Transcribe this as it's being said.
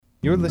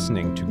You're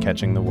listening to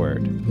Catching the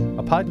Word,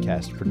 a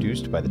podcast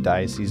produced by the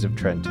Diocese of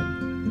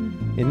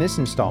Trenton. In this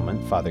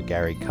installment, Father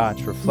Gary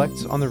Koch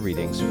reflects on the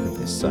readings for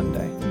this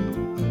Sunday.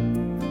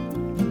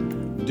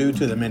 Due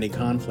to the many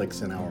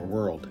conflicts in our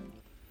world,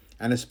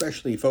 and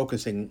especially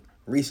focusing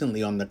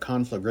recently on the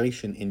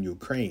conflagration in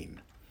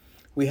Ukraine,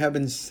 we have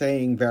been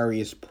saying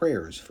various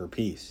prayers for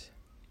peace.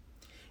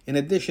 In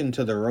addition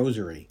to the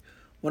Rosary,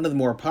 one of the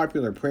more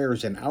popular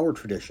prayers in our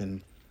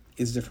tradition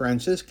is the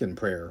Franciscan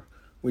prayer,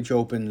 which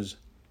opens,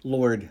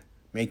 "Lord,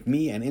 make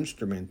me an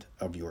instrument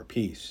of your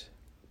peace."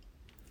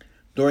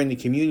 During the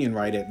communion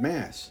rite at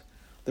Mass,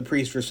 the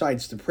priest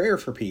recites the prayer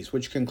for peace,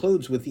 which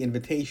concludes with the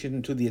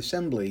invitation to the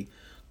assembly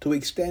to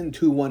extend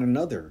to one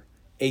another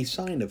a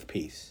sign of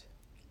peace.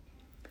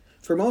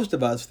 For most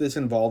of us, this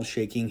involves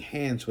shaking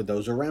hands with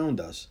those around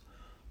us,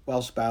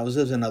 while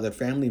spouses and other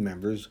family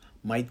members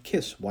might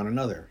kiss one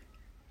another.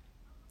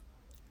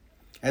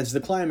 As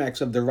the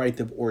climax of the rite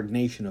of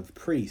ordination of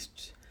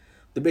priests,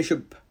 the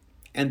bishop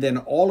and then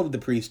all of the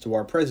priests who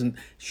are present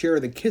share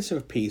the kiss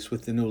of peace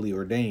with the newly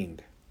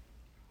ordained.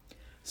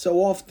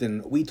 So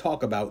often we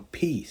talk about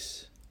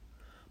peace,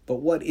 but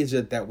what is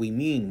it that we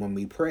mean when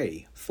we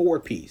pray for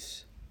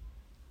peace?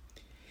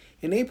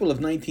 In April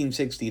of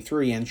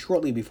 1963, and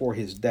shortly before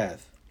his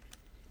death,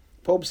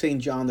 Pope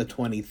St. John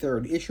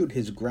XXIII issued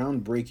his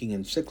groundbreaking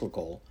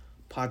encyclical,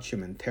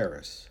 Pacem in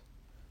Terris,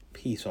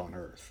 Peace on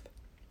Earth.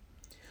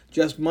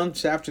 Just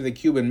months after the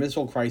Cuban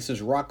Missile Crisis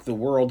rocked the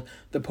world,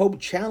 the Pope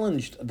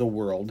challenged the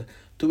world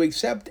to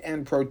accept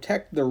and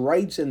protect the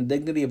rights and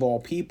dignity of all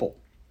people,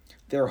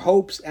 their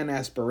hopes and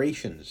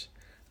aspirations,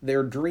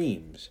 their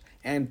dreams,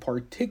 and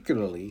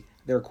particularly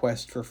their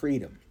quest for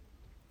freedom.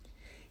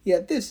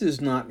 Yet this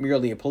is not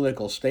merely a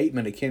political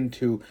statement akin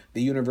to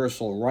the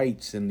universal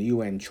rights in the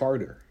UN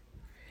Charter.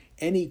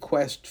 Any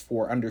quest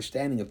for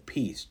understanding of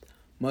peace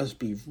must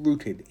be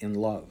rooted in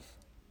love.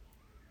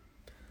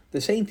 The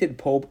sainted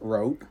Pope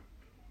wrote,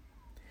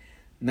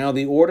 "Now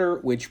the order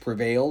which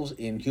prevails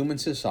in human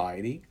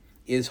society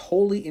is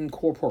wholly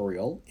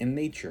incorporeal in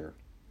nature.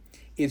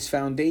 Its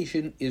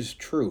foundation is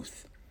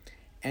truth,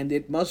 and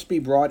it must be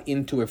brought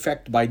into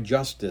effect by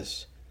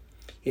justice.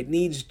 It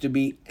needs to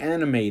be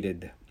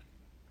animated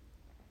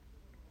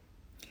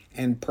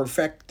and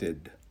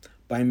perfected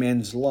by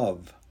men's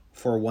love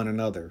for one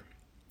another.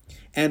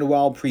 And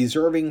while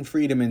preserving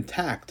freedom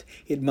intact,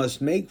 it must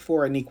make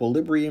for an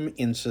equilibrium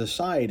in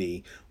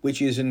society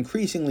which is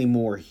increasingly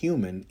more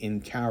human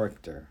in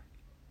character."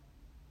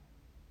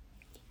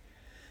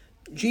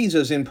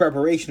 Jesus, in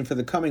preparation for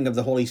the coming of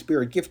the Holy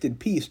Spirit, gifted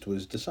peace to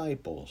his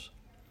disciples.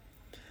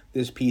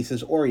 This peace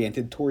is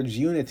oriented towards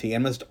unity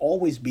and must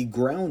always be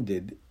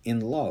grounded in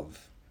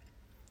love.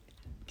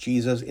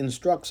 Jesus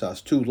instructs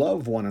us to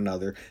love one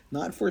another,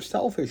 not for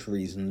selfish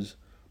reasons,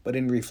 but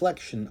in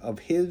reflection of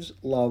his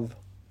love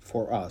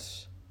for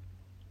us.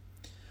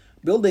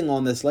 Building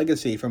on this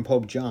legacy from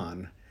Pope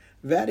John,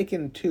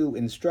 Vatican II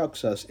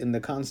instructs us in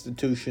the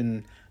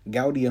Constitution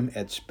Gaudium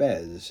et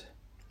Spes,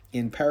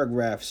 in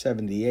paragraph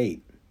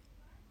 78.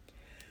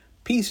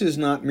 Peace is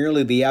not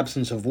merely the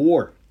absence of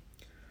war,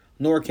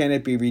 nor can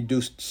it be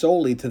reduced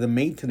solely to the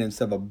maintenance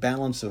of a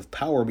balance of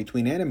power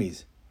between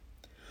enemies,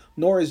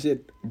 nor is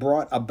it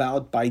brought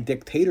about by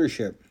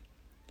dictatorship.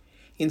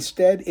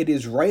 Instead, it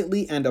is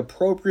rightly and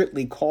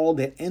appropriately called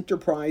an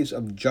enterprise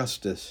of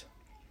justice.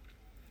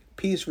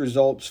 Peace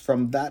results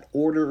from that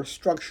order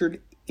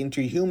structured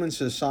into human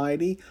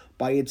society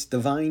by its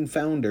divine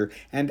founder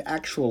and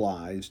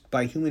actualized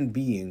by human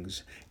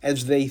beings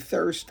as they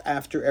thirst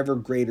after ever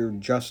greater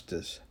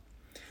justice.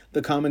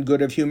 The common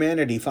good of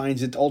humanity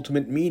finds its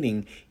ultimate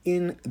meaning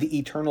in the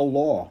eternal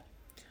law.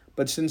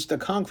 But since the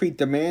concrete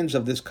demands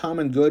of this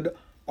common good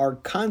are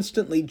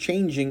constantly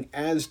changing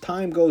as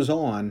time goes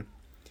on,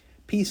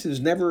 peace is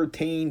never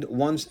attained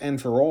once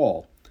and for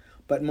all,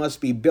 but must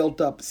be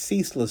built up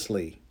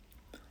ceaselessly.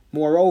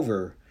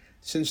 Moreover,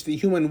 since the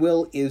human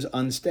will is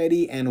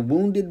unsteady and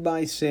wounded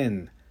by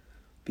sin,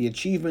 the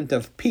achievement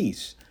of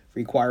peace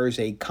requires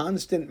a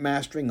constant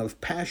mastering of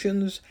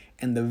passions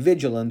and the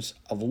vigilance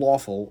of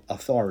lawful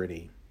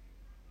authority.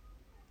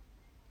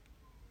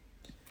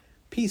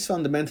 Peace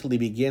fundamentally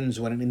begins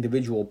when an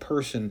individual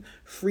person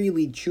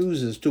freely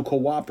chooses to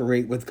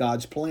cooperate with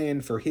God's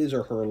plan for his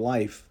or her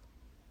life.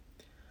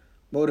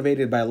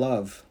 Motivated by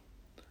love,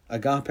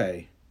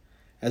 agape,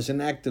 as an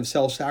act of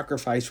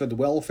self-sacrifice for the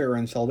welfare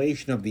and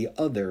salvation of the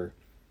other,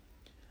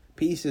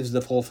 peace is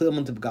the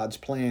fulfillment of God's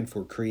plan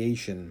for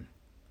creation.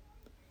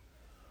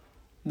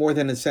 More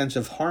than a sense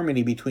of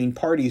harmony between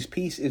parties,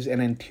 peace is an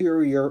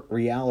interior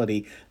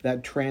reality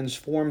that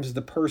transforms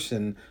the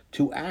person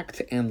to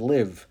act and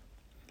live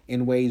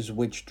in ways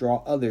which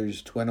draw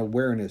others to an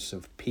awareness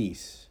of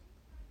peace.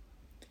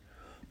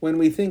 When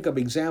we think of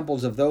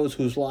examples of those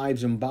whose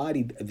lives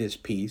embodied this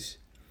peace,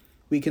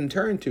 we can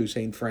turn to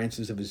St.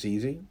 Francis of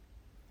Assisi,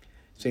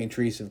 St.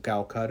 Teresa of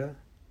Calcutta,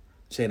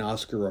 St.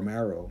 Oscar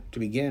Romero to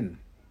begin.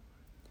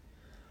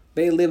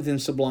 They lived in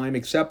sublime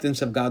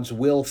acceptance of God's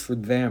will for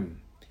them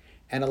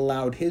and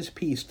allowed his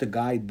peace to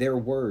guide their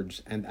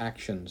words and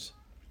actions.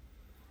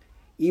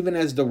 Even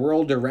as the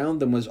world around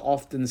them was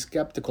often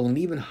skeptical and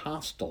even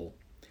hostile,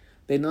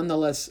 they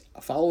nonetheless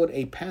followed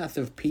a path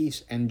of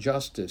peace and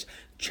justice,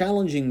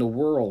 challenging the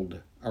world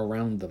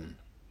around them.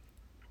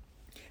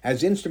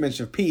 As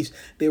instruments of peace,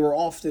 they were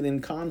often in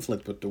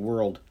conflict with the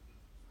world.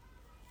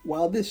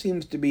 While this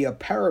seems to be a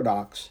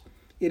paradox,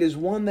 it is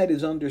one that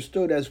is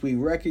understood as we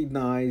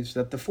recognize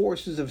that the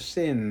forces of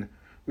sin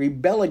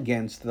rebel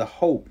against the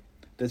hope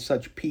that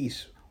such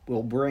peace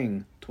will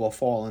bring to a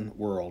fallen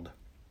world.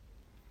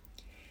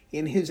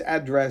 In his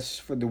address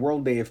for the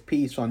World Day of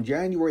Peace on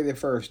January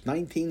 1st,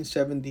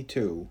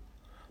 1972,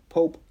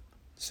 Pope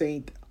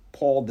St.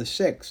 Paul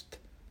VI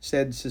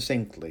said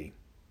succinctly,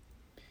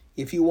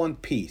 "If you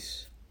want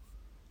peace,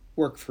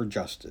 work for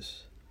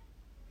justice."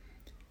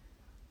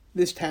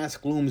 This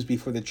task looms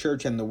before the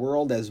Church and the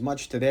world as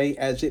much today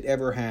as it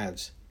ever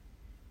has.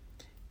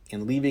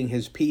 In leaving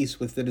his peace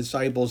with the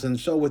disciples and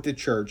so with the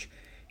Church,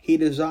 he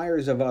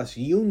desires of us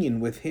union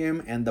with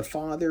him and the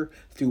Father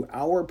through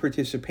our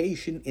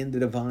participation in the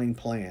divine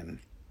plan.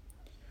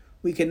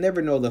 We can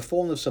never know the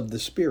fullness of the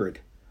Spirit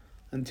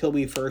until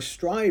we first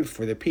strive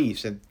for the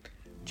peace that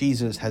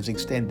Jesus has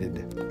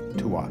extended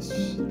to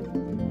us.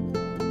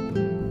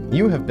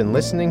 You have been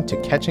listening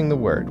to Catching the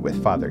Word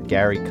with Father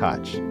Gary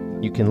Koch.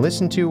 You can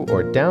listen to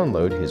or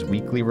download his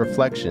weekly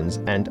reflections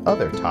and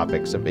other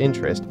topics of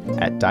interest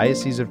at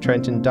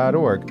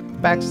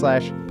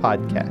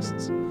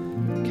dioceseoftrenton.org/podcasts.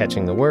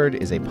 Catching the Word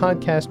is a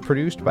podcast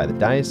produced by the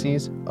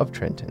Diocese of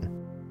Trenton.